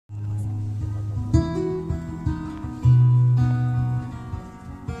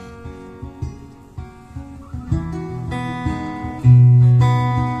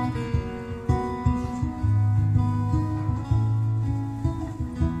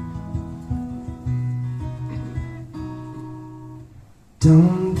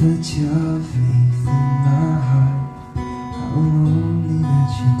Don't put your faith in my heart, I will only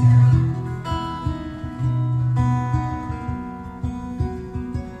let you down.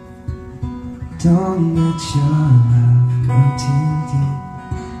 Don't let your love go too deep,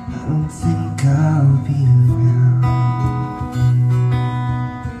 I don't think I'll be around.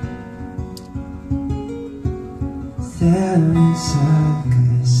 There is a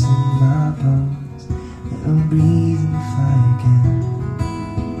curse in my bones that I'm breathing fire again.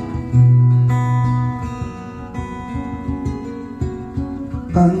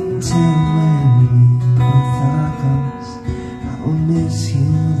 Until when we both are ghosts, I will miss you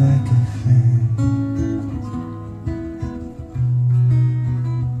like a friend.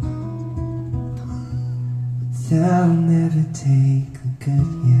 But they'll never take the good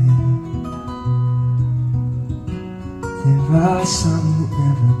yet. There are some that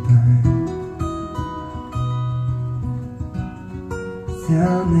never burn.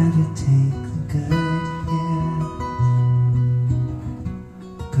 They'll never take the good yet.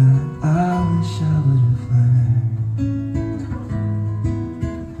 God, I wish I would have learned.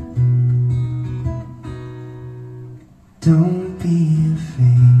 Don't be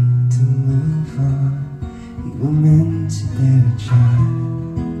afraid to move on. You were meant to bear a child.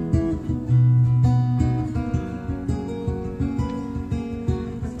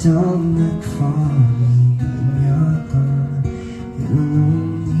 Don't look for me when you're gone. It'll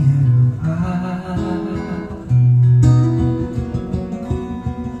only hurt a while.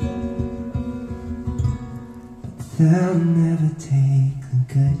 But they'll never take the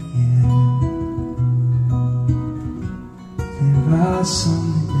good yet. There are some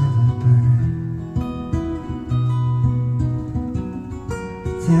that never burn.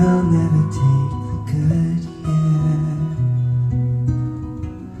 They'll never take